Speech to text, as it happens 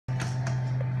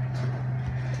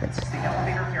This is the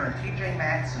elevator here in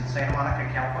TJ-Maxx in Santa Monica,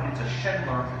 California. It's a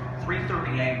Schindler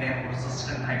 330A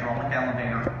vandal-resistant hydraulic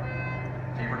elevator.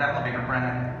 Favorite elevator,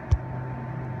 Brennan.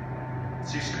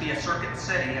 This used to be a Circuit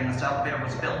City, and this elevator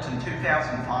was built in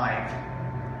 2005.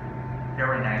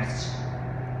 Very nice.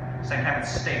 Same time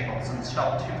as Staples,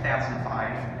 installed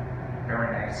 2005.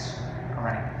 Very nice. All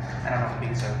right. I don't know if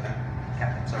these open.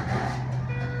 Cabinet's open.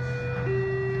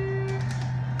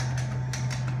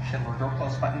 Schindler door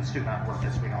close buttons do not work,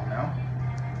 as we all know.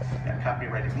 Got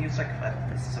copyrighted music, but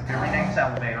this is a very nice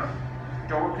elevator.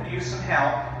 Door could use some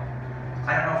help.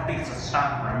 I don't know if B is a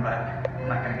stock room, but I'm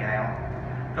not going to get out.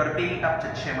 Go to B up to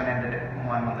 2 and end it at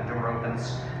 1 when the door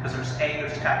opens. Because there's A,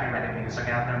 there's copyrighted music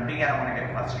out there, and B, I don't want to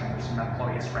get questioned. There's some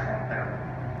employees right out there.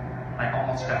 I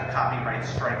almost got a copyright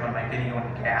strike on my video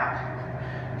in Gap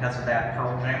because of that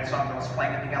Pearl Jam song that was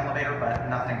playing in the elevator, but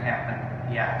nothing happened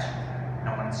yet.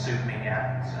 No one sued me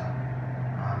yet, so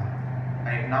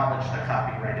I acknowledge the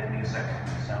copyrighted music,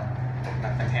 so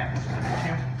nothing happens with it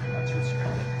too. Let's restart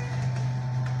it.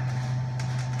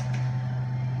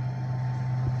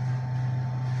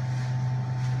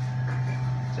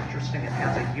 It's interesting, it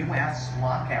has a US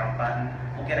lockout button.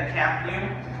 We'll get a cap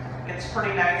view. It's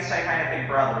pretty nice. I had a Big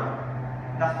Brother.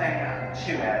 Nothing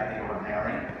too out of the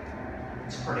ordinary.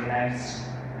 It's pretty nice.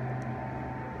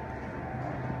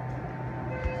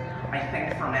 I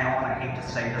think from now on, I hate to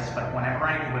say this, but whenever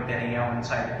I do a video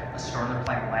inside a store that's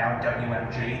playing loud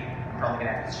WMG, I'm probably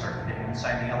going to have to start a video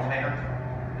inside the elevator.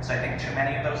 Because I think too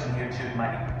many of those on YouTube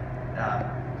might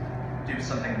do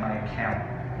something to my account.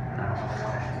 And I don't really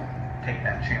want to take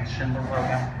that chance. Schindler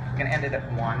logo. I'm going to end it at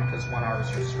 1 because 1R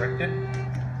is restricted.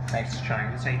 Nice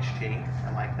chimes, HG.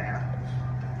 I like that.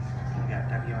 We got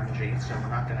WMG, so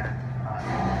we're not going to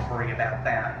worry about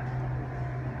that.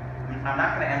 I'm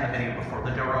not going to end the video before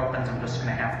the door opens. I'm just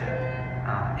going to have to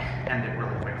end it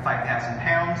really quick. 5,000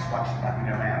 pounds. Watch the button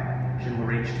go out. Schindler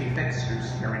HT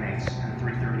fixtures. Very nice. And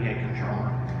 338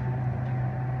 controller.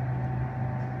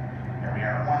 There we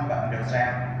are. 1 button goes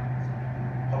out.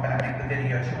 Hoping I make the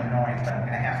video too annoying, but I'm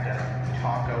going to have to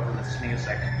talk over this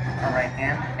music. Alright,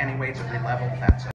 and anyways, every level, that's it.